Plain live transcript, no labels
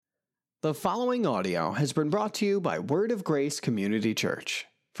The following audio has been brought to you by Word of Grace Community Church.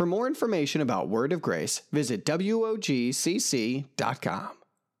 For more information about Word of Grace, visit WOGCC.com.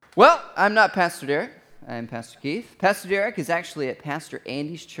 Well, I'm not Pastor Derek. I'm Pastor Keith. Pastor Derek is actually at Pastor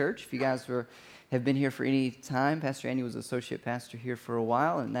Andy's church. If you guys have been here for any time, Pastor Andy was associate pastor here for a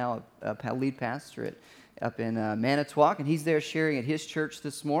while and now a lead pastor up in Manitowoc, and he's there sharing at his church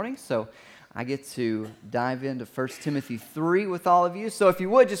this morning. So I get to dive into 1 Timothy 3 with all of you. So if you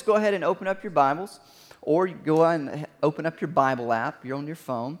would, just go ahead and open up your Bibles, or go on and open up your Bible app. You're on your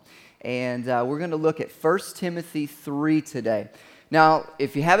phone, and we're going to look at 1 Timothy 3 today. Now,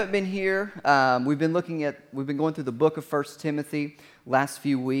 if you haven't been here, we've been going through the book of 1 Timothy last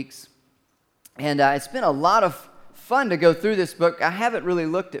few weeks, and it's been a lot of fun to go through this book. I haven't really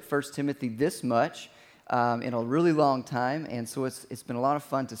looked at 1 Timothy this much in a really long time, and so it's been a lot of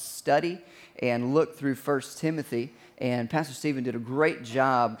fun to study and look through 1 Timothy. And Pastor Stephen did a great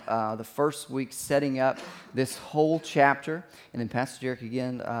job the first week setting up this whole chapter, and then Pastor Derek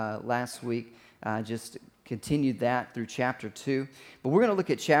again last week just continued that through chapter 2. But we're going to look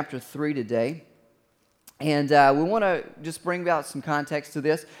at chapter 3 today. And we want to just bring about some context to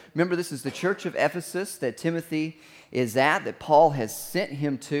this. Remember, this is the church of Ephesus that Timothy is at, that Paul has sent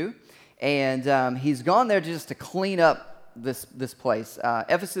him to. And he's gone there just to clean up this place.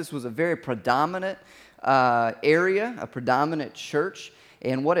 Ephesus was a very predominant area, a predominant church.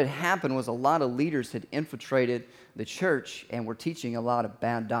 And what had happened was a lot of leaders had infiltrated the church and were teaching a lot of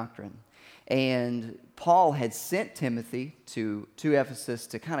bad doctrine. And Paul had sent Timothy to Ephesus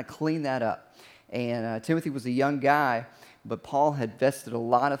to kind of clean that up. And Timothy was a young guy, but Paul had vested a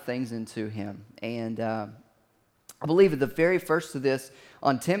lot of things into him. And I believe at the very first of this,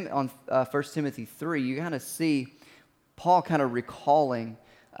 on 1 Timothy 3, you kind of see Paul kind of recalling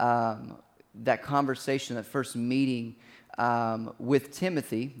that conversation, that first meeting with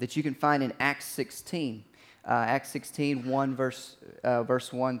Timothy that you can find in Acts 16. Acts 16, 1 verse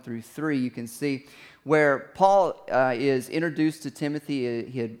 1 through 3, you can see where Paul is introduced to Timothy.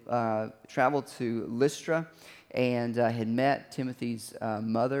 He had traveled to Lystra and had met Timothy's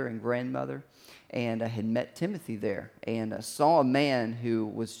mother and grandmother, and had met Timothy there, and saw a man who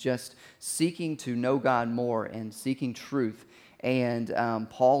was just seeking to know God more and seeking truth. And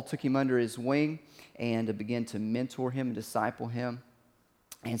Paul took him under his wing and began to mentor him and disciple him.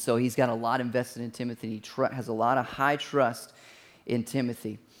 And so he's got a lot invested in Timothy. He has a lot of high trust in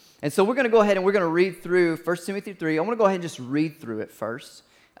Timothy. And so we're going to go ahead and we're going to read through 1 Timothy 3. I want to go ahead and just read through it first,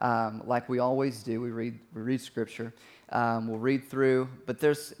 like we always do. We read Scripture. We'll read through, but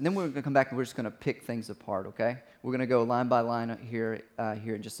then we're going to come back and we're just going to pick things apart, okay? We're going to go line by line here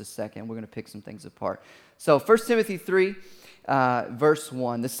in just a second. We're going to pick some things apart. So 1 Timothy 3, verse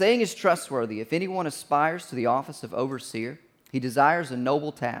 1. The saying is trustworthy. If anyone aspires to the office of overseer, he desires a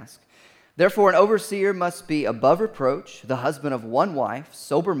noble task. Therefore, an overseer must be above reproach, the husband of one wife,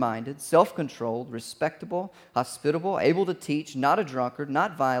 sober-minded, self-controlled, respectable, hospitable, able to teach, not a drunkard,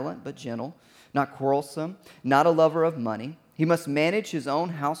 not violent, but gentle, not quarrelsome, not a lover of money. He must manage his own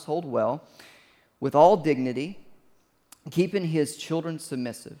household well, with all dignity, keeping his children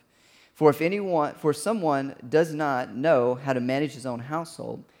submissive. For someone does not know how to manage his own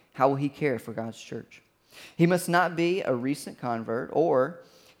household, how will he care for God's church? He must not be a recent convert, or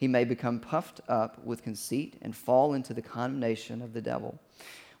he may become puffed up with conceit and fall into the condemnation of the devil.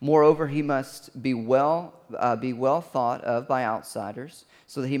 Moreover, he must be well thought of by outsiders,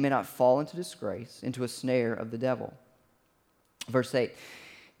 so that he may not fall into disgrace, into a snare of the devil. Verse 8,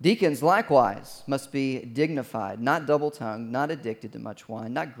 deacons likewise must be dignified, not double-tongued, not addicted to much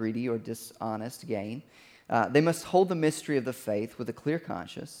wine, not greedy or dishonest gain. They must hold the mystery of the faith with a clear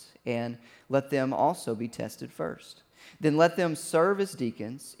conscience, and let them also be tested first. Then let them serve as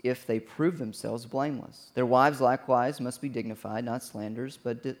deacons if they prove themselves blameless. Their wives likewise must be dignified, not slanderers,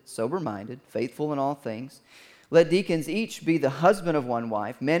 but sober-minded, faithful in all things. Let deacons each be the husband of one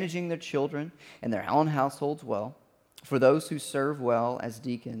wife, managing their children and their own households well. For those who serve well as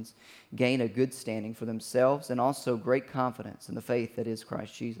deacons gain a good standing for themselves and also great confidence in the faith that is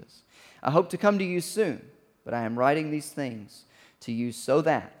Christ Jesus. I hope to come to you soon, but I am writing these things to you so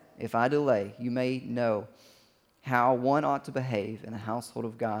that, if I delay, you may know how one ought to behave in the household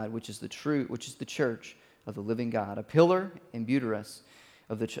of God, which is the church of the living God, a pillar and buttress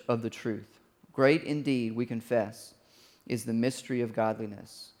of the truth. Great indeed, we confess, is the mystery of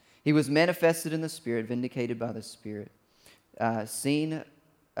godliness. He was manifested in the Spirit, vindicated by the Spirit,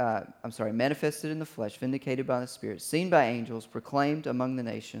 manifested in the flesh, vindicated by the Spirit, seen by angels, proclaimed among the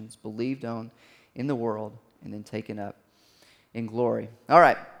nations, believed on in the world, and then taken up in glory. All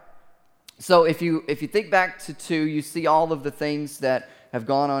right. So if you think back to 2, you see all of the things that have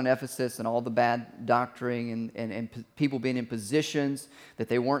gone on Ephesus and all the bad doctrine and people being in positions that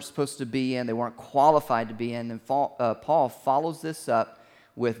they weren't supposed to be in, they weren't qualified to be in. And Paul follows this up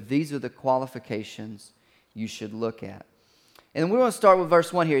with, these are the qualifications you should look at. And we want to start with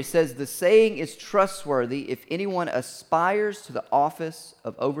verse 1 here. He says, the saying is trustworthy. If anyone aspires to the office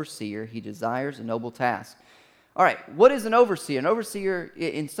of overseer, he desires a noble task. All right, what is an overseer? An overseer,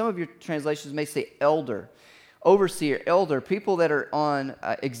 in some of your translations, may say elder. Overseer, elder, people that are on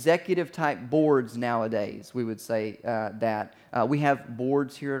executive type boards nowadays, we would say that. We have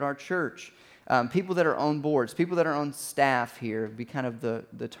boards here at our church. People that are on boards, people that are on staff here, would be kind of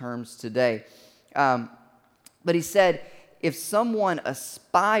the terms today. But he said, if someone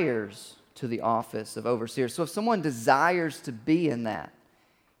aspires to the office of overseer, so if someone desires to be in that,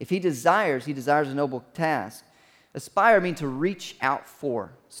 if he desires a noble task. Aspire means to reach out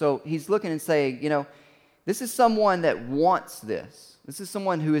for. So he's looking and saying, this is someone that wants this. This is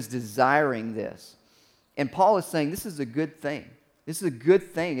someone who is desiring this. And Paul is saying this is a good thing. This is a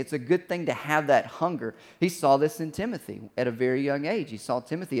good thing. It's a good thing to have that hunger. He saw this in Timothy at a very young age. He saw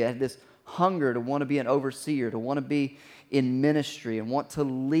Timothy had this hunger to want to be an overseer, to want to be in ministry and want to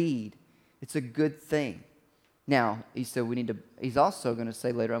lead. It's a good thing. Now, he said he's also going to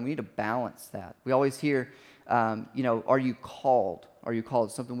say later on, we need to balance that. We always hear, are you called? Are you called?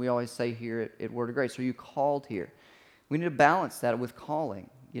 It's something we always say here at Word of Grace. Are you called here? We need to balance that with calling.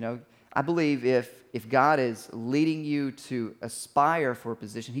 I believe if God is leading you to aspire for a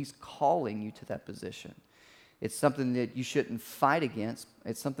position, He's calling you to that position. It's something that you shouldn't fight against.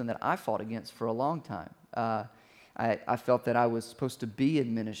 It's something that I fought against for a long time. I felt that I was supposed to be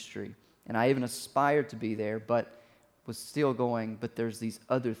in ministry, and I even aspired to be there, but was still going, but there's these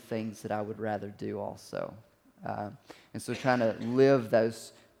other things that I would rather do also. And so trying to live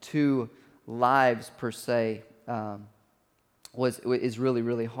those two lives per se is really,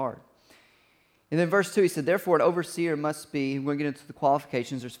 really hard. And then verse 2, he said, therefore an overseer must be, we're going to get into the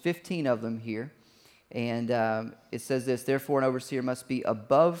qualifications, there's 15 of them here. And it says this, therefore an overseer must be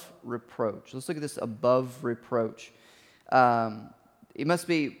above reproach. Let's look at this above reproach. It must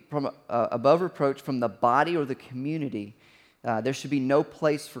be from above reproach from the body or the community. There should be no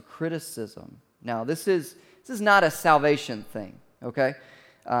place for criticism. Now, this is not a salvation thing, okay?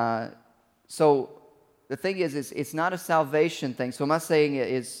 So the thing is it's not a salvation thing. So am I saying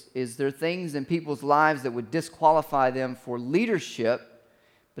is there things in people's lives that would disqualify them for leadership,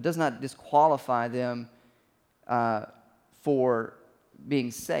 but does not disqualify them for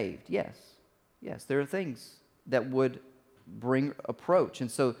being saved? Yes, there are things that would bring approach.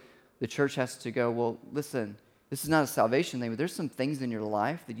 And so the church has to go, well, listen, this is not a salvation thing, but there's some things in your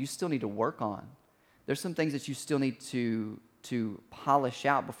life that you still need to work on. There's some things that you still need to polish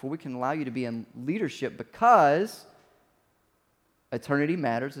out before we can allow you to be in leadership, because eternity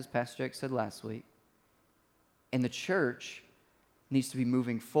matters, as Pastor Jake said last week. And the church needs to be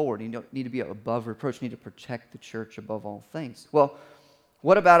moving forward. You don't need to be above reproach. You need to protect the church above all things. Well,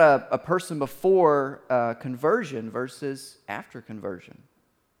 what about a person before conversion versus after conversion?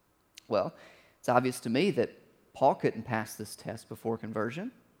 Well, it's obvious to me that Paul couldn't pass this test before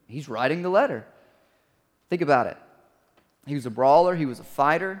conversion. He's writing the letter. Think about it. He was a brawler. He was a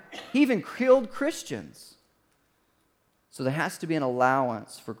fighter. He even killed Christians. So there has to be an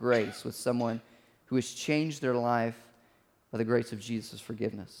allowance for grace with someone who has changed their life by the grace of Jesus'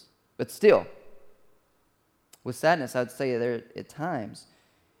 forgiveness. But still, with sadness, I'd say there at times,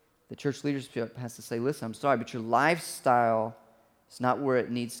 the church leadership has to say, listen, I'm sorry, but your lifestyle is not where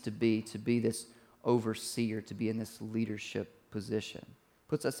it needs to be this overseer, to be in this leadership position.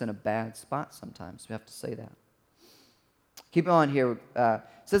 Puts us in a bad spot sometimes. We have to say that. Keep on here. It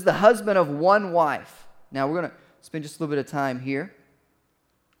says the husband of one wife. Now, we're going to spend just a little bit of time here.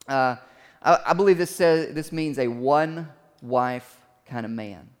 I believe this means a one-wife kind of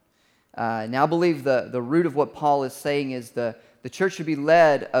man. Now, I believe the root of what Paul is saying is the church should be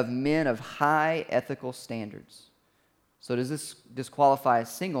led of men of high ethical standards. So does this disqualify a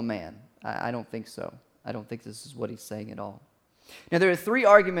single man? I don't think so. I don't think this is what he's saying at all. Now, there are three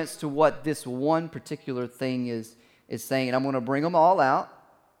arguments to what this one particular thing is saying, and I'm going to bring them all out,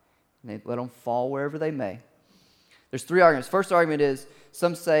 and let them fall wherever they may. There's three arguments. First argument is,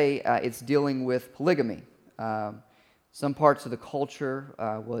 some say it's dealing with polygamy. Some parts of the culture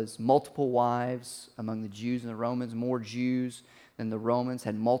was multiple wives among the Jews and the Romans. More Jews than the Romans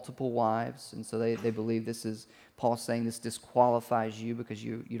had multiple wives, and so they believe this is Paul saying this disqualifies you because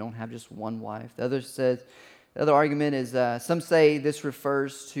you don't have just one wife. The other argument is some say this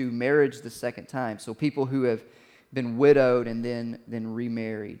refers to marriage the second time. So people who have been widowed and then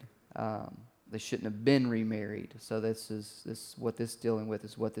remarried. They shouldn't have been remarried. So this is what this dealing with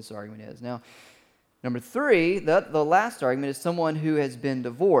is what this argument is. Now, number 3, the last argument is someone who has been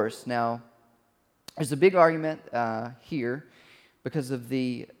divorced. Now, there's a big argument here because of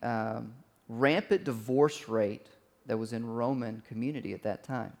the rampant divorce rate that was in Roman community at that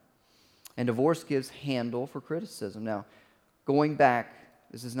time. And divorce gives handle for criticism. Now, going back,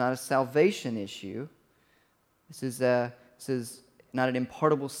 this is not a salvation issue. This is not an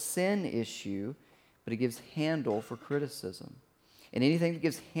impartable sin issue, but it gives handle for criticism. And anything that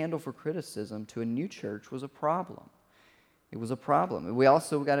gives handle for criticism to a new church was a problem. It was a problem. And we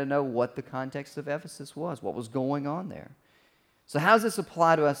also got to know what the context of Ephesus was, what was going on there. So how does this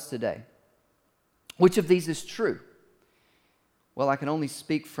apply to us today? Which of these is true? Well, I can only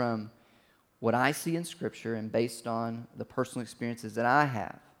speak from what I see in Scripture and based on the personal experiences that I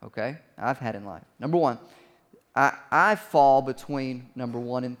have, okay? I've had in life. Number 1, I fall between number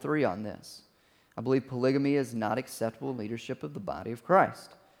 1 and 3 on this. I believe polygamy is not acceptable in leadership of the body of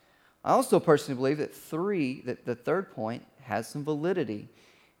Christ. I also personally believe that the third point has some validity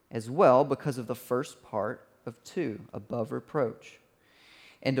as well because of the first part of 2, above reproach.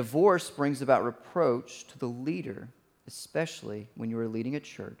 And divorce brings about reproach to the leader, especially when you are leading a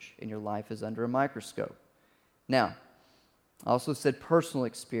church and your life is under a microscope. Now, I also said personal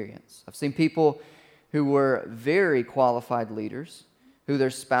experience. I've seen people who were very qualified leaders, who their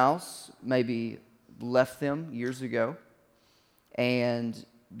spouse maybe left them years ago, and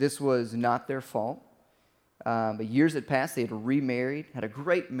this was not their fault. But years had passed, they had remarried, had a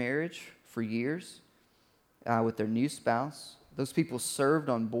great marriage for years with their new spouse. Those people served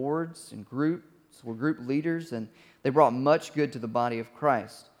on boards and groups, were group leaders, and they brought much good to the body of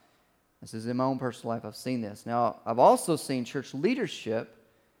Christ. This is in my own personal life, I've seen this. Now, I've also seen church leadership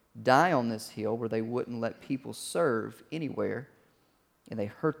die on this hill where they wouldn't let people serve anywhere, and they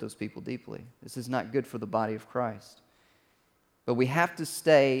hurt those people deeply. This is not good for the body of Christ. But we have to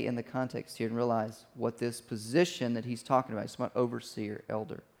stay in the context here and realize what this position that he's talking about is about overseer,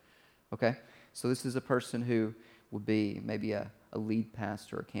 elder. Okay? So this is a person who would be maybe a lead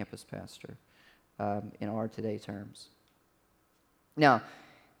pastor or campus pastor in our today terms. Now,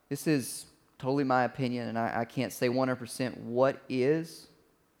 this is totally my opinion, and I can't say 100% what is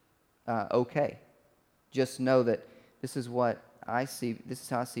okay. Just know that this is what I see. This is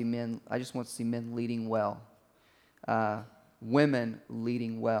how I see men. I just want to see men leading well. Women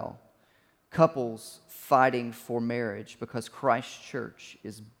leading well. Couples fighting for marriage because Christ's church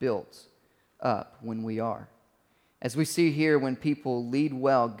is built up when we are. As we see here, when people lead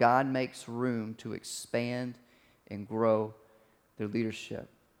well, God makes room to expand and grow their leadership.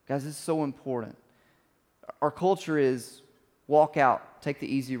 Guys, this is so important. Our culture is walk out, take the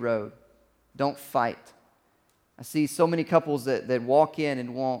easy road, don't fight. I see so many couples that walk in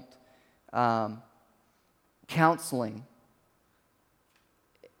and want counseling,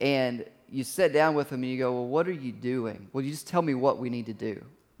 and you sit down with them and you go, well, what are you doing? Well, you just tell me what we need to do.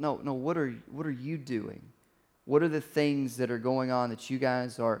 No, what are you doing? What are the things that are going on that you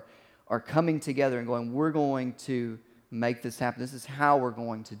guys are coming together and going, we're going to make this happen. This is how we're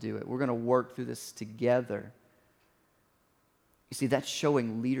going to do it. We're going to work through this together. You see, that's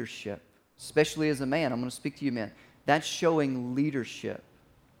showing leadership, especially as a man. I'm going to speak to you, men. That's showing leadership.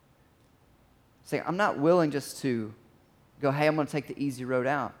 Say, I'm not willing just to go, hey, I'm going to take the easy road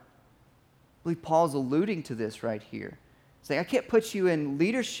out. I believe Paul's alluding to this right here. Saying, I can't put you in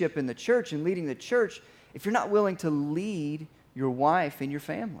leadership in the church and leading the church if you're not willing to lead your wife and your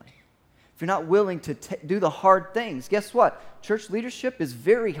family. If you're not willing to do the hard things. Guess what? Church leadership is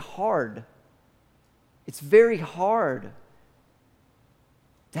very hard. It's very hard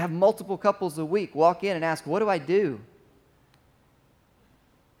to have multiple couples a week walk in and ask, what do I do?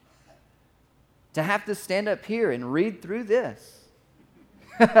 To have to stand up here and read through this.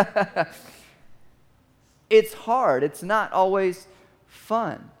 It's hard. It's not always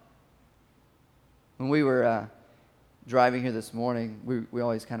fun. When we were driving here this morning, we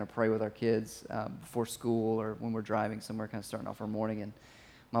always kind of pray with our kids before school or when we're driving somewhere, kind of starting off our morning. And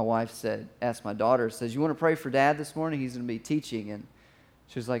my wife asked my daughter, says, you want to pray for Dad this morning? He's going to be teaching. And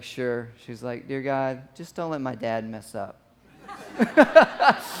she was like, sure. She's like, dear God, just don't let my dad mess up.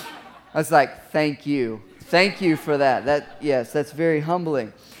 I was like, thank you. Thank you for that. Yes, that's very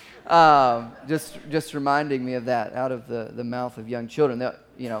humbling. Just reminding me of that out of the mouth of young children. That,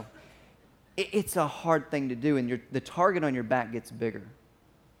 it's a hard thing to do, and the target on your back gets bigger.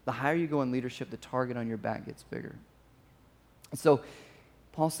 The higher you go in leadership, the target on your back gets bigger. And so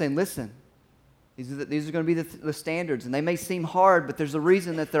Paul's saying, listen, these are going to be the standards, and they may seem hard, but there's a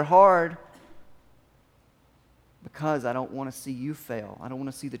reason that they're hard. Because I don't want to see you fail. I don't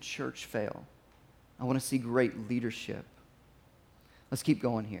want to see the church fail. I want to see great leadership. Let's keep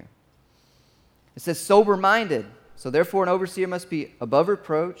going here. It says sober-minded. So therefore an overseer must be above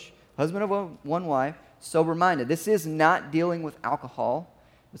reproach, husband of one wife, sober-minded. This is not dealing with alcohol.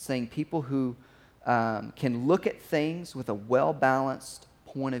 It's saying people who can look at things with a well-balanced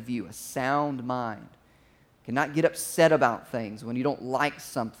point of view, a sound mind. Cannot get upset about things when you don't like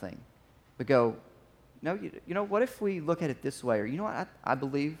something, but go, no, you know, what if we look at it this way? Or, you know what, I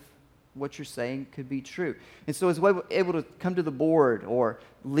believe what you're saying could be true. And so is able to come to the board or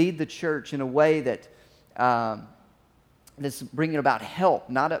lead the church in a way that that's bringing about help,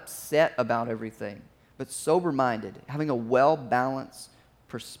 not upset about everything, but sober-minded, having a well-balanced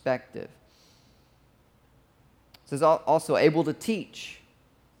perspective. It says also able to teach,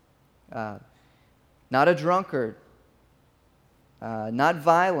 not a drunkard, not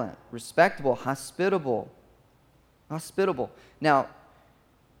violent, respectable, hospitable. Now,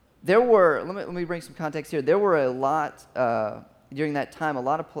 there were, let me bring some context here. There were a lot, during that time,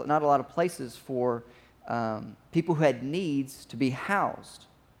 not a lot of places for people who had needs to be housed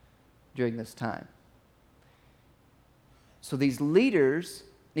during this time. So these leaders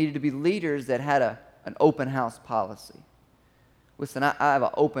needed to be leaders that had an open house policy. Listen, I have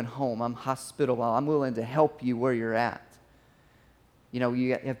an open home. I'm hospitable. I'm willing to help you where you're at. You know,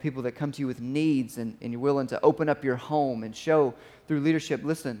 you have people that come to you with needs, and you're willing to open up your home and show through leadership,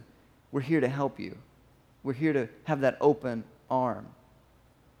 listen, we're here to help you. We're here to have that open arm.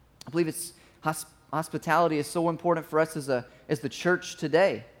 I believe hospitality is so important for us as the church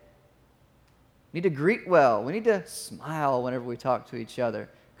today. We need to greet well. We need to smile whenever we talk to each other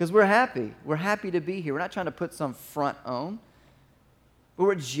because we're happy. We're happy to be here. We're not trying to put some front on, but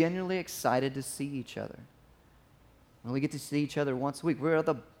we're genuinely excited to see each other. We only get to see each other once a week. We're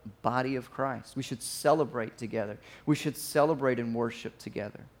the body of Christ. We should celebrate together. We should celebrate and worship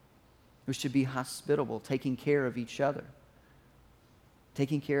together. We should be hospitable, taking care of each other.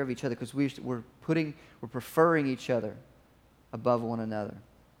 Taking care of each other because we're preferring each other above one another.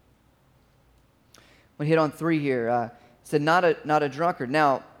 I'm going to hit on 3 here. It said not a drunkard.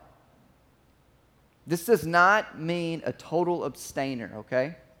 Now, this does not mean a total abstainer,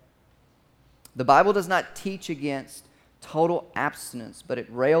 okay? The Bible does not teach against total abstinence, but it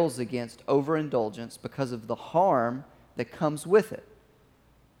rails against overindulgence because of the harm that comes with it.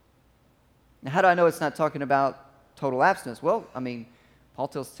 Now, how do I know it's not talking about total abstinence? Well, I mean, Paul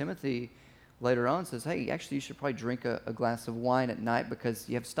tells Timothy later on, says, hey, actually you should probably drink a glass of wine at night because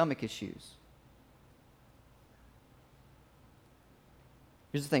you have stomach issues.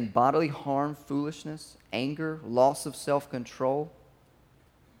 Here's the thing, bodily harm, foolishness, anger, loss of self-control,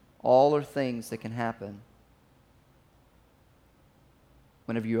 all are things that can happen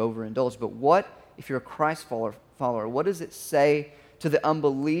whenever you overindulge. But what if you're a Christ follower? What does it say to the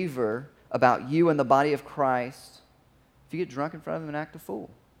unbeliever about you and the body of Christ if you get drunk in front of them and act a fool?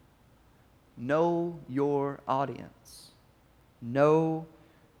 Know your audience. Know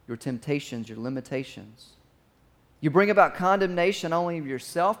your temptations, your limitations. You bring about condemnation not only of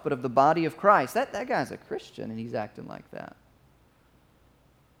yourself, but of the body of Christ. That guy's a Christian, and he's acting like that.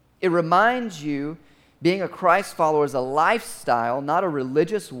 It reminds you being a Christ follower is a lifestyle, not a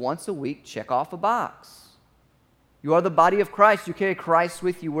religious once-a-week check off a box. You are the body of Christ. You carry Christ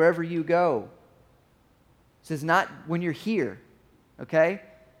with you wherever you go. It says not when you're here, okay?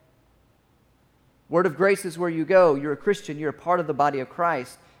 Word of grace is where you go. You're a Christian. You're a part of the body of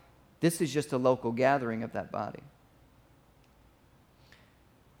Christ. This is just a local gathering of that body.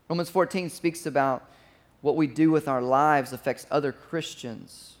 Romans 14 speaks about what we do with our lives affects other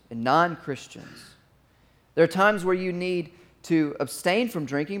Christians and non-Christians. There are times where you need to abstain from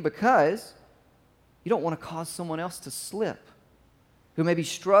drinking because you don't want to cause someone else to slip who may be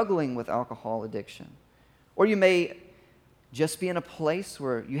struggling with alcohol addiction. Or you may just be in a place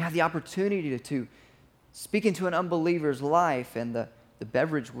where you have the opportunity to speak into an unbeliever's life and the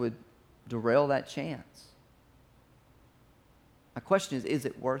beverage would derail that chance. My question is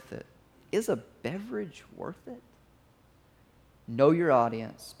it worth it? Is a beverage worth it? Know your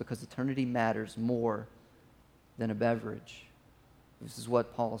audience because eternity matters more than a beverage. This is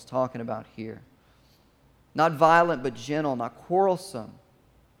what Paul is talking about here. Not violent but gentle, not quarrelsome,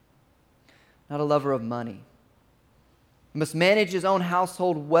 not a lover of money. He must manage his own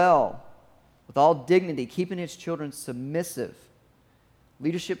household well, with all dignity, keeping his children submissive.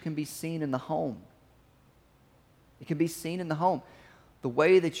 Leadership can be seen in the home. It can be seen in the home. The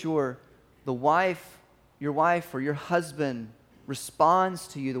way that your wife or your husband responds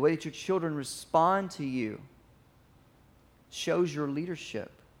to you, the way that your children respond to you, shows your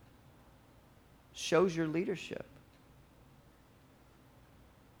leadership. Shows your leadership.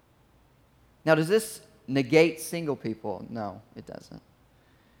 Now, does this negate single people? No, it doesn't.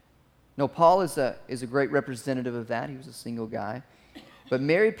 No, Paul is a great representative of that. He was a single guy. But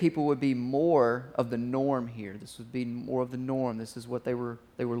married people would be more of the norm here. This would be more of the norm. This is what they were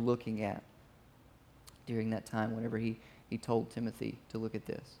looking at during that time whenever he told Timothy to look at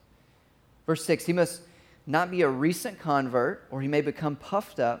this. Verse 6, he must not be a recent convert, or he may become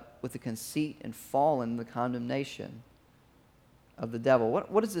puffed up with the conceit and fall in the condemnation of the devil.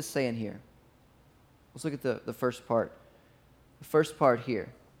 What is this saying here? Let's look at the first part. The first part here.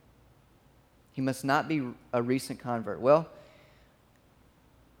 He must not be a recent convert. Well,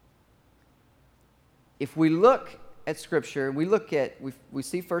 if we look at Scripture, we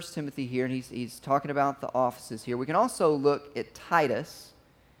see 1 Timothy here, and he's talking about the offices here. We can also look at Titus,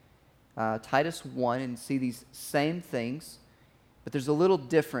 Titus 1, and see these same things, but there's a little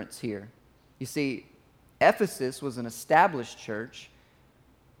difference here. You see, Ephesus was an established church.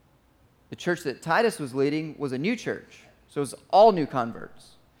 The church that Titus was leading was a new church, so it was all new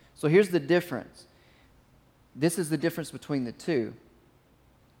converts. So here's the difference. This is the difference between the two,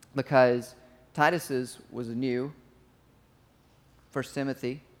 because Titus's was new. 1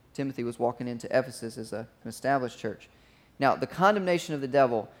 Timothy was walking into Ephesus as an established church. Now, the condemnation of the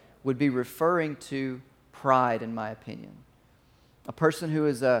devil would be referring to pride, in my opinion. A person who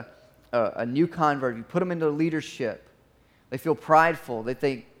is a new convert, you put them into leadership, they feel prideful. They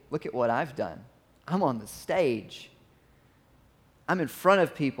think, look at what I've done. I'm on the stage. I'm in front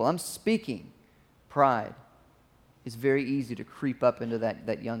of people. I'm speaking. Pride is very easy to creep up into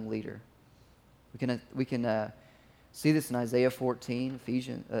that young leader. We can see this in Isaiah 14,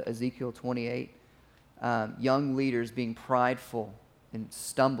 Ezekiel 28. Young leaders being prideful and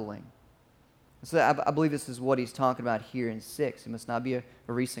stumbling. So I believe this is what he's talking about here in 6. He must not be a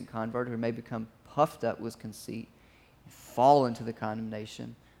recent convert who may become puffed up with conceit and fall into the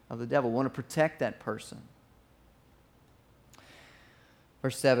condemnation of the devil. We want to protect that person.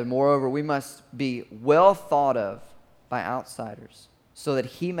 Verse 7, moreover, we must be well thought of by outsiders, so that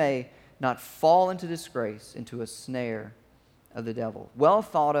he may not fall into disgrace, into a snare of the devil. Well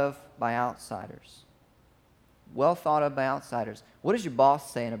thought of by outsiders. Well thought of by outsiders. What is your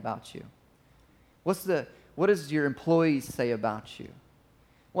boss saying about you? What does your employees say about you?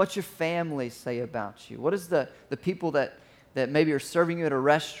 What's your family say about you? What does the people that maybe are serving you at a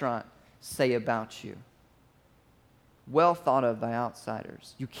restaurant say about you? Well thought of by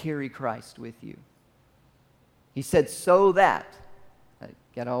outsiders. You carry Christ with you. He said, so that. You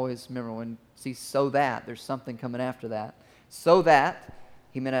got to always remember when you see so that, there's something coming after that. So that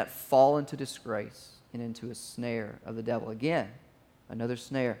he may not fall into disgrace and into a snare of the devil. Again, another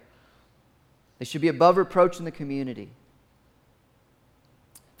snare. They should be above reproach in the community.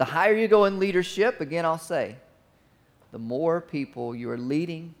 The higher you go in leadership, again I'll say, the more people you are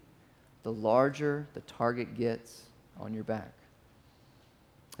leading, the larger the target gets on your back.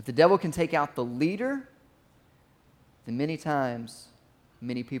 If the devil can take out the leader, then many times,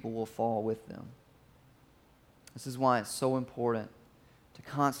 many people will fall with them. This is why it's so important to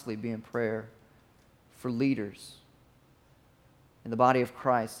constantly be in prayer for leaders in the body of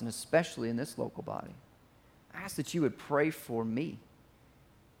Christ, and especially in this local body. I ask that you would pray for me.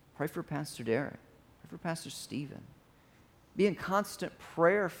 Pray for Pastor Derek. Pray for Pastor Stephen. Be in constant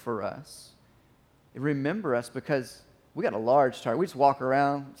prayer for us. And remember us, because we got a large target. We just walk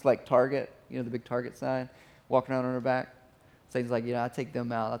around. It's like Target, the big Target sign, walking around on our back. Things like, I take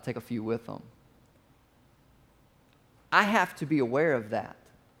them out. I'll take a few with them. I have to be aware of that.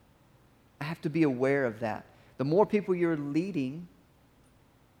 I have to be aware of that. The more people you're leading,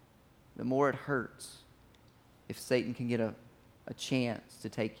 the more it hurts if Satan can get a chance to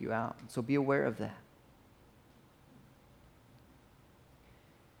take you out. So be aware of that.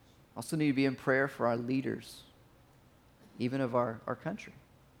 Also need to be in prayer for our leaders, even of our country.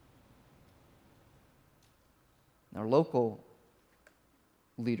 Our local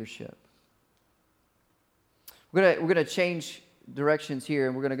leadership. We're going to change directions here,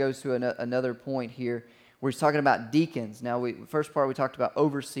 and we're going to go to another point here where he's talking about deacons. Now, first part we talked about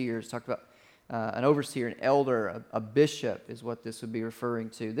overseers, talked about an overseer, an elder, a bishop is what this would be referring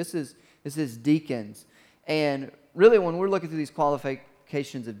to. This is deacons. And really, when we're looking through these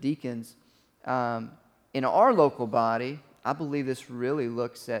qualifications of deacons, in our local body, I believe this really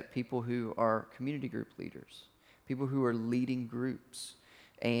looks at people who are community group leaders, people who are leading groups.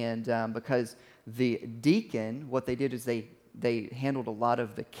 And because the deacon, what they did is they handled a lot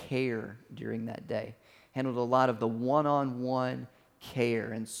of the care during that day, handled a lot of the one-on-one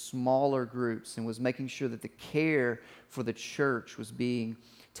care in smaller groups, and was making sure that the care for the church was being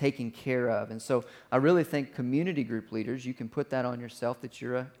taken care of. And so I really think community group leaders, you can put that on yourself, that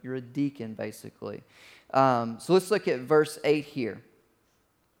you're a deacon, basically. So let's look at verse 8 here.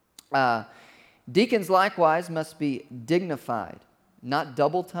 Deacons likewise must be dignified, not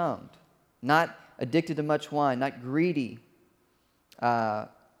double-tongued, not addicted to much wine, not greedy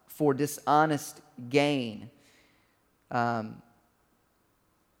for dishonest gain, not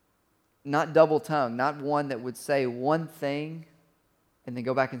double-tongued, not one that would say one thing and then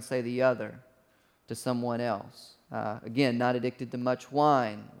go back and say the other to someone else. Again, not addicted to much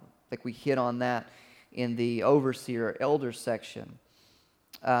wine. I think we hit on that in the overseer or elder section.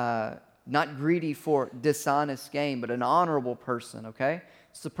 Not greedy for dishonest gain, but an honorable person, okay?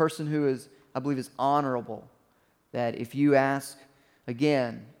 It's a person who is, I believe, is honorable. That if you ask,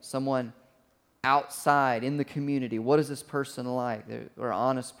 again, someone outside in the community, what is this person like? They're an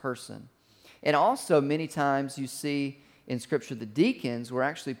honest person. And also, many times you see in Scripture, the deacons were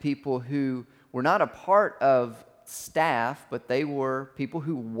actually people who were not a part of staff, but they were people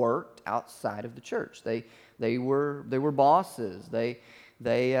who worked outside of the church. They were bosses. They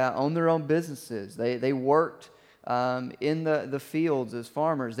owned their own businesses. They worked in the fields as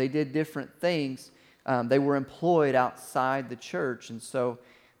farmers. They did different things. They were employed outside the church, and so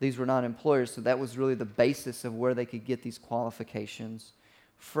these were not employers. So that was really the basis of where they could get these qualifications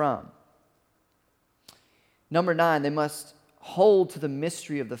from. Number 9, they must hold to the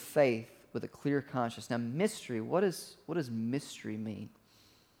mystery of the faith with a clear conscience. Now, mystery, what does mystery mean?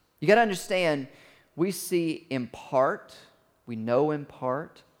 You got to understand, we see in part, we know in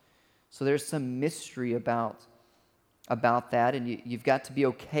part, so there's some mystery about that, and you've got to be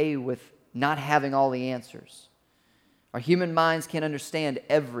okay with not having all the answers. Our human minds can't understand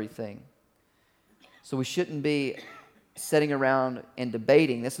everything, so we shouldn't be sitting around and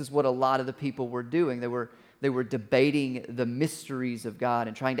debating. This is what a lot of the people were doing. They were debating the mysteries of God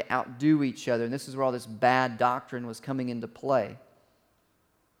and trying to outdo each other. And this is where all this bad doctrine was coming into play.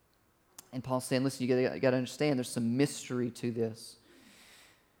 And Paul's saying, listen, you got to understand there's some mystery to this.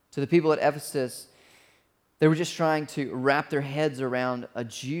 To the people at Ephesus, they were just trying to wrap their heads around a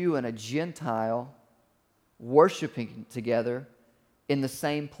Jew and a Gentile worshiping together in the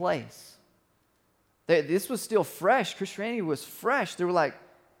same place. This was still fresh. Christianity was fresh. They were like,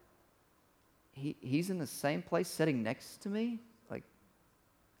 He's in the same place sitting next to me? Like,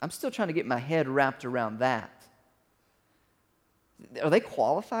 I'm still trying to get my head wrapped around that. Are they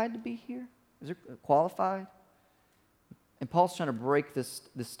qualified to be here? Is it qualified? And Paul's trying to break this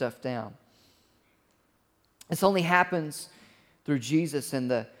stuff down. This only happens through Jesus, and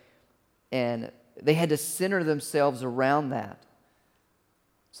they had to center themselves around that.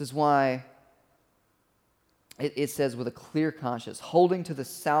 This is why it says with a clear conscience, holding to the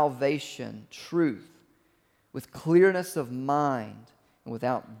salvation truth with clearness of mind and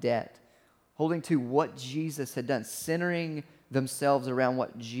without debt, holding to what Jesus had done, centering themselves around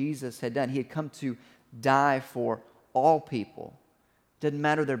what Jesus had done. He had come to die for all people. Doesn't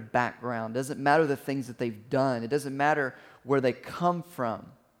matter their background, doesn't matter the things that they've done, it doesn't matter where they come from.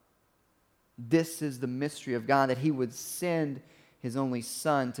 This is the mystery of God, that He would send His only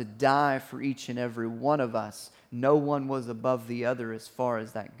Son to die for each and every one of us. No one was above the other as far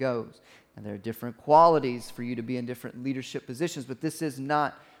as that goes. And there are different qualities for you to be in different leadership positions, but this is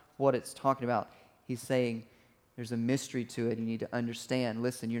not what it's talking about. He's saying there's a mystery to it. You need to understand.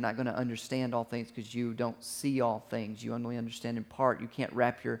 Listen, you're not going to understand all things because you don't see all things. You only understand in part. You can't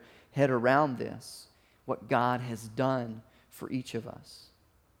wrap your head around this, what God has done for each of us.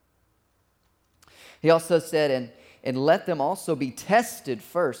 He also said, and let them also be tested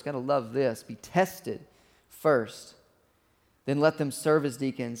first. Got to love this. Be tested first. Then let them serve as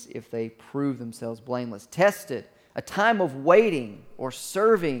deacons if they prove themselves blameless. Tested. A time of waiting or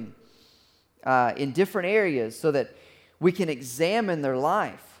serving in different areas so that we can examine their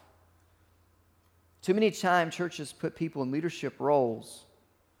life. Too many times churches put people in leadership roles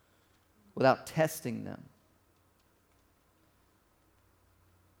without testing them.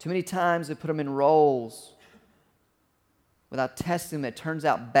 Too many times they put them in roles without testing them. It turns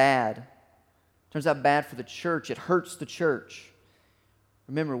out bad. It turns out bad for the church. It hurts the church.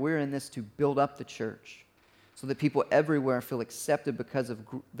 Remember, we're in this to build up the church so that people everywhere feel accepted because of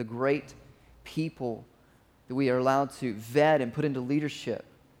the great people that we are allowed to vet and put into leadership.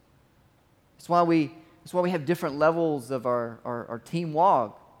 That's why we have different levels of our team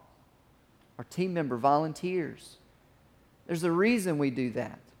WOG, our team member volunteers. There's a reason we do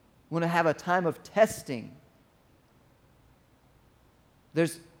that. We want to have a time of testing. We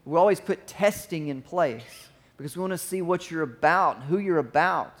always put testing in place because we want to see what you're about, who you're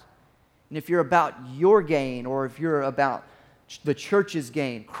about. And if you're about your gain or if you're about the church's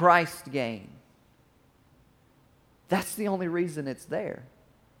gain, Christ's gain. That's the only reason it's there.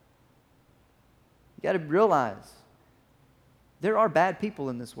 You got to realize there are bad people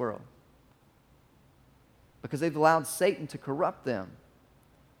in this world because they've allowed Satan to corrupt them.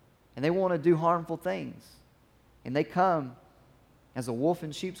 And they want to do harmful things. And they come as a wolf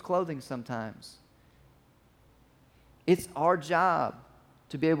in sheep's clothing sometimes. It's our job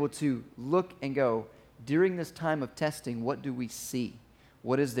to be able to look and go, during this time of testing, what do we see?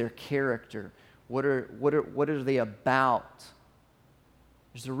 What is their character? What are they about?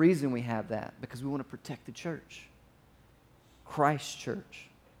 There's a reason we have that, because we want to protect the church, Christ's church.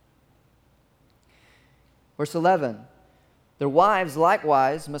 Verse 11, their wives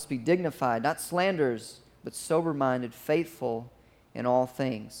likewise must be dignified, not slanderers, but sober-minded, faithful in all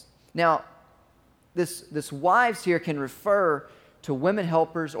things. Now, this wives here can refer to women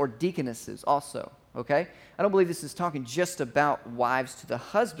helpers or deaconesses also, okay? I don't believe this is talking just about wives to the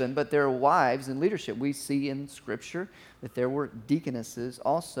husband, but there are wives in leadership. We see in Scripture that there were deaconesses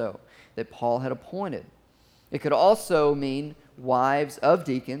also that Paul had appointed. It could also mean wives of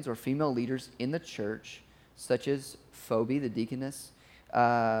deacons or female leaders in the church, such as Phoebe, the deaconess,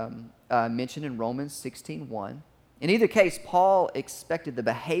 mentioned in Romans 16:1. In either case, Paul expected the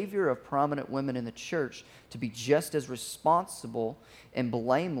behavior of prominent women in the church to be just as responsible and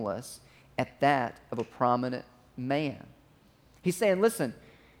blameless at that of a prominent man. He's saying, listen,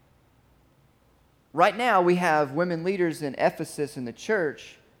 right now we have women leaders in Ephesus in the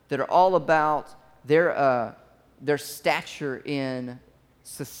church that are all about their stature in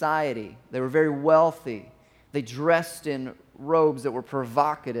society. They were very wealthy. They dressed in robes that were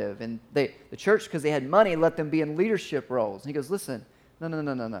provocative. And the church, because they had money, let them be in leadership roles. And he goes, listen,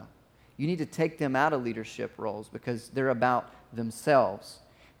 no. You need to take them out of leadership roles because they're about themselves.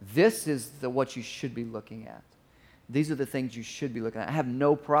 This is what you should be looking at. These are the things you should be looking at. I have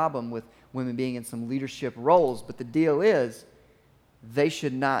no problem with women being in some leadership roles, but the deal is they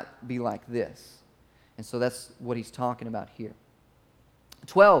should not be like this. And so that's what he's talking about here.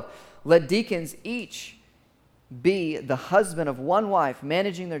 12, let deacons each be the husband of one wife,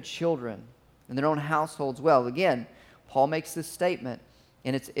 managing their children and their own households well. Again, Paul makes this statement,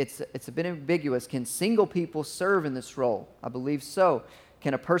 and it's a bit ambiguous. Can single people serve in this role? I believe so.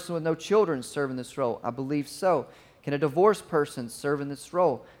 Can a person with no children serve in this role? I believe so. Can a divorced person serve in this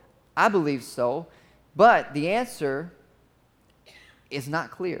role? I believe so. But the answer is not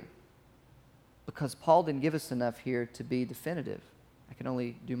clear because Paul didn't give us enough here to be definitive. I can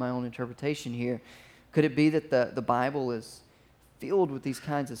only do my own interpretation here. Could it be that the Bible is filled with these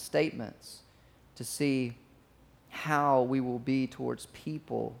kinds of statements to see how we will be towards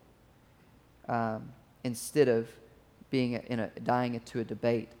people instead of being dying into a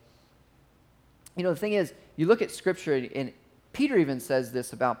debate? You know, the thing is, you look at Scripture, and Peter even says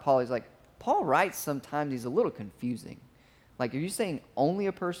this about Paul. He's like, Paul writes sometimes he's a little confusing. Like, are you saying only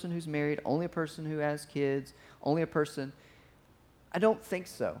a person who's married, only a person who has kids, only a person? I don't think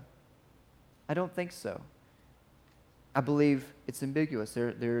so. I believe it's ambiguous.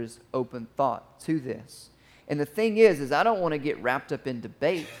 There's open thought to this. And the thing is I don't want to get wrapped up in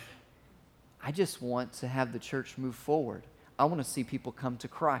debate. I just want to have the church move forward. I want to see people come to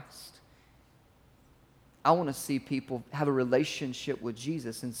Christ. I want to see people have a relationship with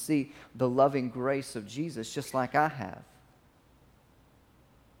Jesus and see the loving grace of Jesus just like I have.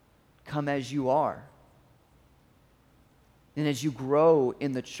 Come as you are. And as you grow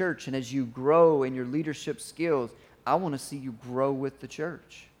in the church and as you grow in your leadership skills, I want to see you grow with the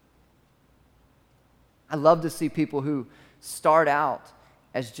church. I love to see people who start out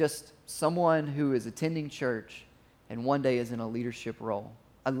as just someone who is attending church and one day is in a leadership role.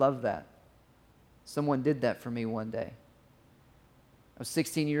 I love that. Someone did that for me one day. I was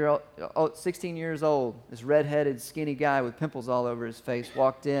 16 years old. This redheaded, skinny guy with pimples all over his face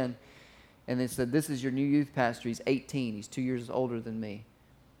walked in. And they said, this is your new youth pastor. He's 18. He's 2 years older than me.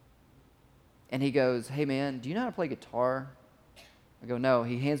 And he goes, hey, man, do you know how to play guitar? I go, no.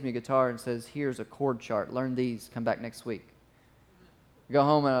 He hands me a guitar and says, here's a chord chart. Learn these. Come back next week. I go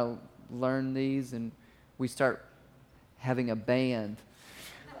home and I learn these, and we start having a band,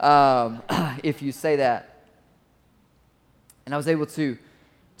 if you say that. And I was able to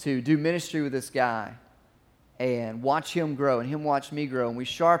do ministry with this guy and watch him grow and him watch me grow, and we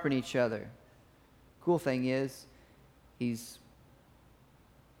sharpen each other. Cool thing is, he's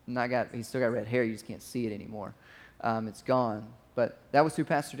still got red hair. You just can't see it anymore. It's gone. But that was who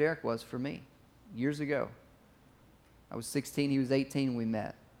Pastor Derek was for me years ago. I was 16, he was 18 when we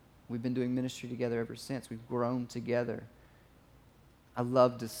met. We've been doing ministry together ever since. We've grown together. I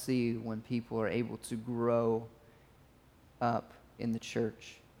love to see when people are able to grow up in the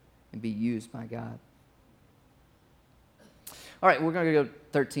church and be used by God. All right, we're going to go to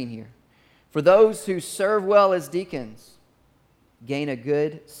 13 here. For those who serve well as deacons gain a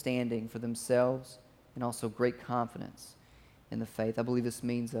good standing for themselves and also great confidence in the faith. I believe this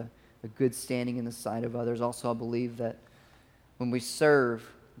means a good standing in the sight of others. Also, I believe that when we serve,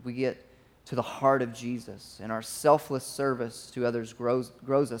 we get to the heart of Jesus, and our selfless service to others grows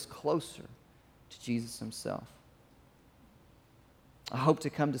us closer to Jesus himself. I hope to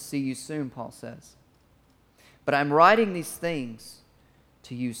come to see you soon, Paul says. But I'm writing these things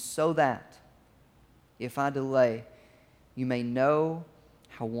to you so that, if I delay, you may know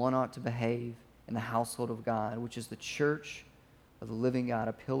how one ought to behave in the household of God, which is the church of the living God,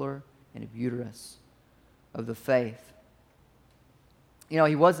 a pillar and a buttress of the faith. You know,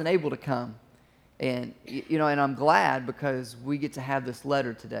 he wasn't able to come. And, you know, and I'm glad because we get to have this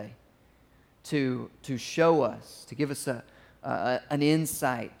letter today to show us, to give us an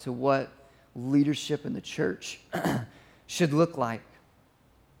insight to what leadership in the church should look like.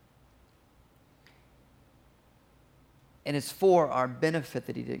 And it's for our benefit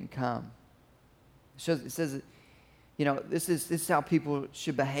that he didn't come. It says, you know, this is how people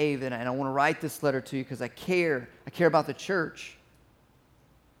should behave, and I want to write this letter to you because I care about the church.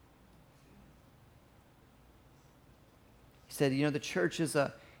 He said, you know, the church is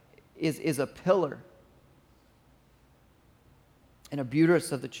a pillar and a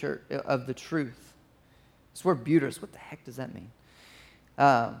buttress of the church, of the truth. This word buttress, what the heck does that mean?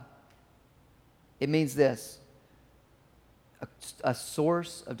 It means this: a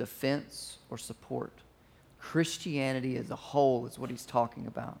source of defense or support. Christianity as a whole is what he's talking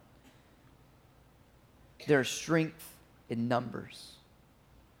about. There's strength in numbers.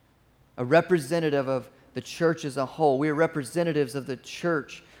 A representative of the church as a whole. We are representatives of the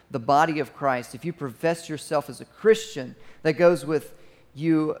church, the body of Christ. If you profess yourself as a Christian, that goes with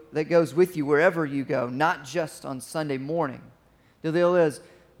you wherever you go, not just on Sunday morning. The deal is,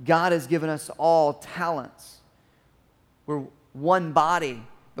 God has given us all talents. We're one body,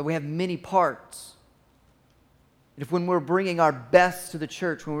 but we have many parts. And if when we're bringing our best to the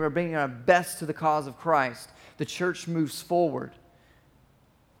church, when we're bringing our best to the cause of Christ, the church moves forward.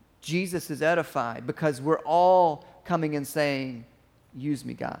 Jesus is edified because we're all coming and saying, use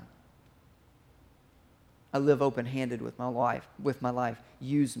me, God. I live open-handed with my life.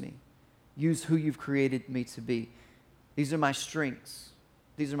 Use me. Use who you've created me to be. These are my strengths.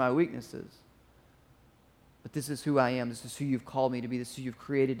 These are my weaknesses. But this is who I am. This is who you've called me to be. This is who you've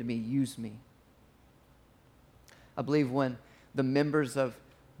created to me. Use me. I believe when the members of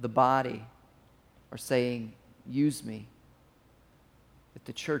the body are saying, use me, that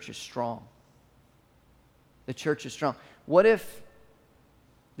the church is strong. The church is strong. What if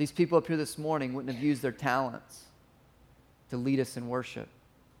these people up here this morning wouldn't have used their talents to lead us in worship?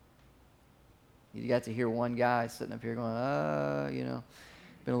 You got to hear one guy sitting up here going, you know,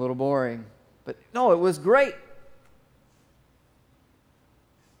 been a little boring. But no, it was great.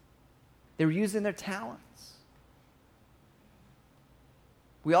 They were using their talents.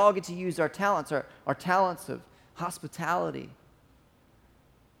 We all get to use our talents, our talents of hospitality,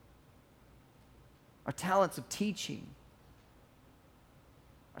 our talents of teaching,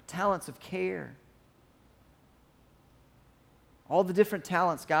 our talents of care, all the different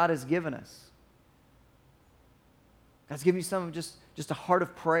talents God has given us. God's given you some of just a heart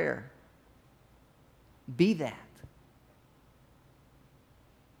of prayer. Be that.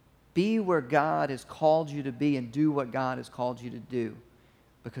 Be where God has called you to be and do what God has called you to do,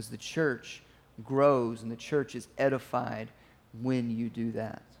 because the church grows and the church is edified when you do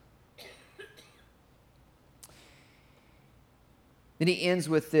that. Then he ends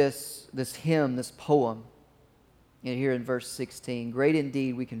with this hymn, this poem. And here in verse 16, great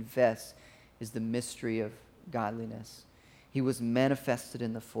indeed, we confess, is the mystery of godliness. He was manifested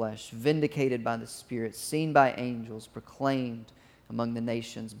in the flesh, vindicated by the Spirit, seen by angels, proclaimed among the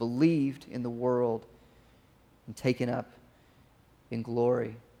nations, believed in the world, and taken up in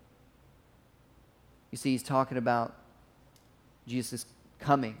glory. You see, he's talking about Jesus'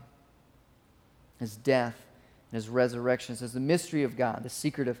 coming, his death, and his resurrection. It says the mystery of God, the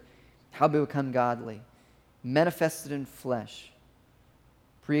secret of how we become godly, manifested in flesh,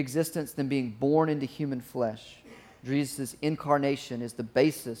 pre-existence, then being born into human flesh. Jesus' incarnation is the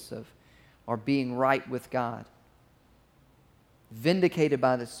basis of our being right with God. Vindicated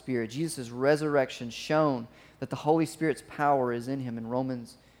by the Spirit. Jesus' resurrection shown that the Holy Spirit's power is in him in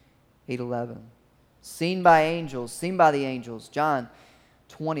Romans 8:11. Seen by angels, seen by the angels. John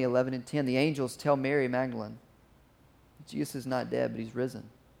 20:11 and 10. The angels tell Mary Magdalene, Jesus is not dead, but he's risen.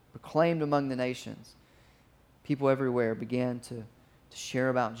 Proclaimed among the nations. People everywhere began to share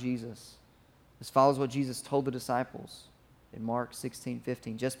about Jesus. This follows what Jesus told the disciples in Mark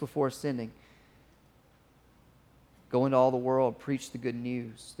 16:15, just before ascending. Go into all the world, preach the good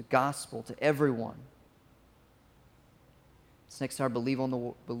news, the gospel to everyone. It's next to our believe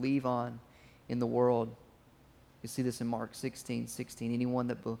on in the world. You see this in Mark 16:16. Anyone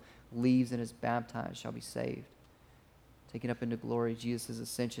that believes and is baptized shall be saved. Taken up into glory, Jesus'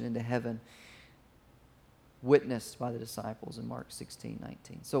 ascension into heaven, witnessed by the disciples in Mark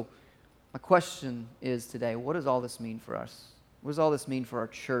 16:19. So my question is today, what does all this mean for us? What does all this mean for our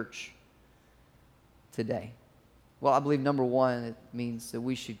church today? Well, I believe number one, it means that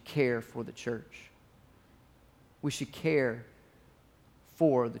we should care for the church. We should care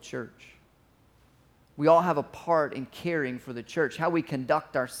for the church. We all have a part in caring for the church. How we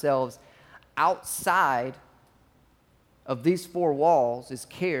conduct ourselves outside of these four walls is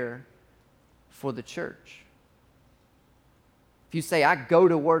care for the church. If you say, I go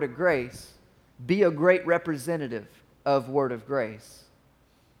to Word of Grace, be a great representative of Word of Grace.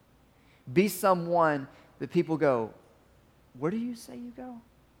 Be someone that people go, where do you say you go?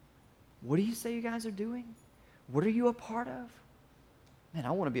 What do you say you guys are doing? What are you a part of? Man,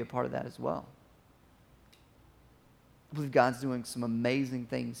 I want to be a part of that as well. I believe God's doing some amazing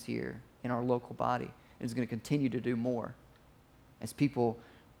things here in our local body, and is going to continue to do more as people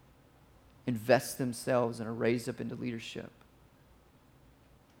invest themselves and are raised up into leadership.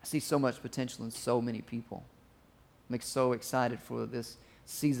 I see so much potential in so many people. I'm so excited for this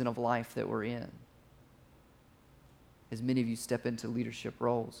season of life that we're in. As many of you step into leadership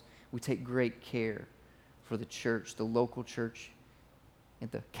roles, we take great care for the church, the local church, and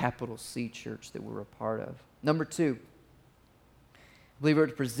the capital C church that we're a part of. Number two, I believe we're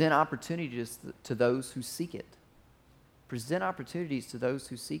to present opportunities to those who seek it. Present opportunities to those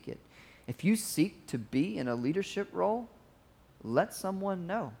who seek it. If you seek to be in a leadership role, let someone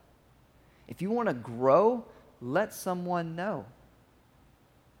know. If you want to grow, let someone know.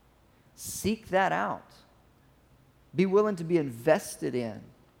 Seek that out. Be willing to be invested in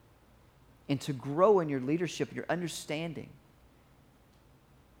and to grow in your leadership, your understanding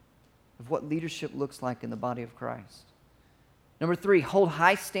of what leadership looks like in the body of Christ. Number three, hold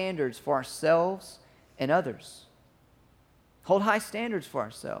high standards for ourselves and others. Hold high standards for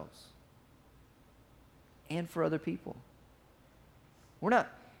ourselves and for other people. We're not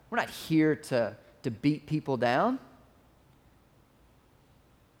here to beat people down.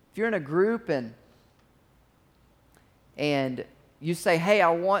 If you're in a group and you say, hey, I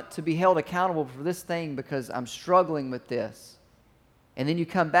want to be held accountable for this thing because I'm struggling with this. And then you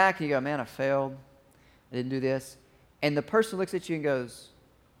come back and you go, man, I failed. I didn't do this. And the person looks at you and goes,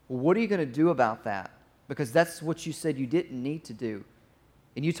 well, what are you going to do about that? Because that's what you said you didn't need to do.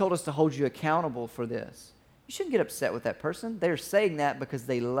 And you told us to hold you accountable for this. You shouldn't get upset with that person. They're saying that because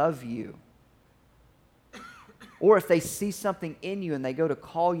they love you. Or if they see something in you and they go to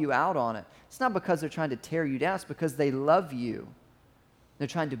call you out on it, it's not because they're trying to tear you down. It's because they love you. They're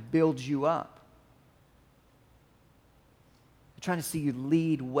trying to build you up. They're trying to see you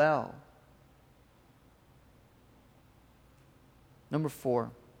lead well. Number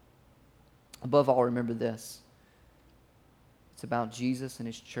four, above all, remember this. It's about Jesus and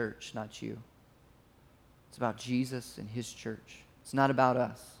His church, not you. It's about Jesus and His church. It's not about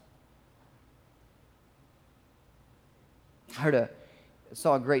us. I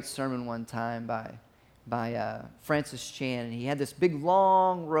saw a great sermon one time by Francis Chan, and he had this big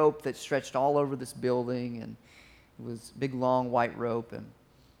long rope that stretched all over this building, and it was a big long white rope, and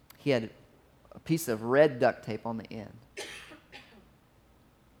he had a piece of red duct tape on the end.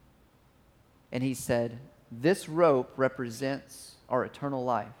 And he said, this rope represents our eternal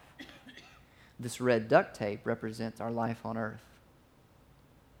life. This red duct tape represents our life on earth.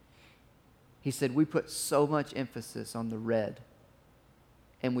 He said, we put so much emphasis on the red,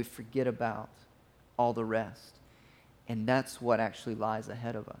 and we forget about all the rest. And that's what actually lies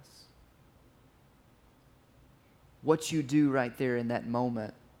ahead of us. What you do right there in that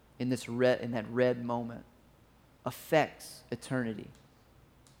moment, in that red moment, affects eternity.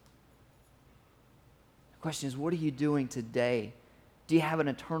 The question is, what are you doing today? Do you have an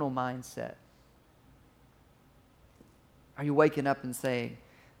eternal mindset? Are you waking up and saying,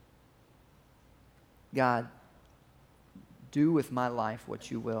 God, do with my life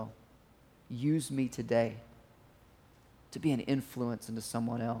what you will. Use me today to be an influence into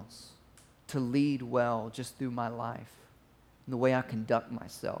someone else, to lead well just through my life and the way I conduct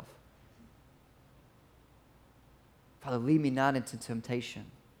myself. Father, lead me not into temptation,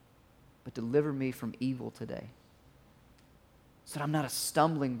 but deliver me from evil today, so that I'm not a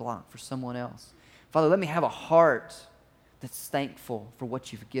stumbling block for someone else, Father, let me have a heart that's thankful for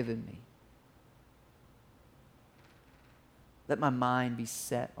what you've given me. Let my mind be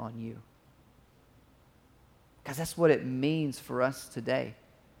set on you. Because that's what it means for us today.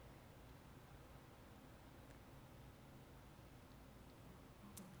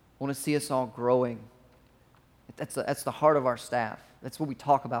 I want to see us all growing. That's the heart of our staff. That's what we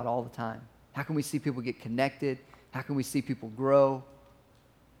talk about all the time. How can we see people get connected? How can we see people grow?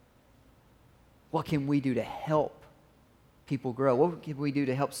 What can we do to help people grow? What can we do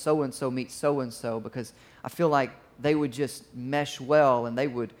to help so-and-so meet so-and-so? Because I feel like they would just mesh well and they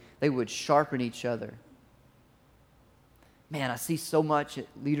would sharpen each other. Man, I see so much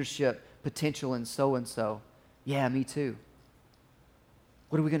leadership potential in so-and-so. Yeah, me too.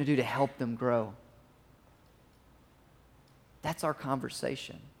 What are we going to do to help them grow? That's our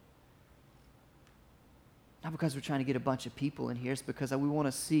conversation. Not because we're trying to get a bunch of people in here. It's because we want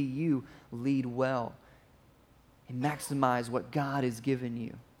to see you lead well and maximize what God has given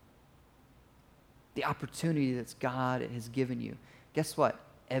you. The opportunity that God has given you. Guess what?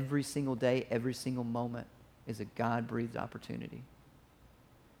 Every single day, every single moment is a God-breathed opportunity.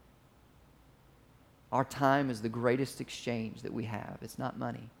 Our time is the greatest exchange that we have. It's not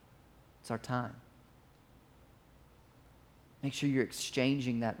money. It's our time. Make sure you're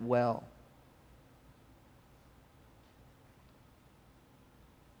exchanging that well.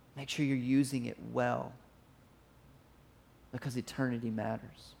 Make sure you're using it well, because eternity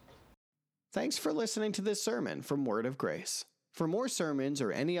matters. Thanks for listening to this sermon from Word of Grace. For more sermons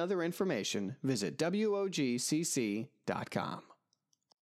or any other information, visit WOGCC.com.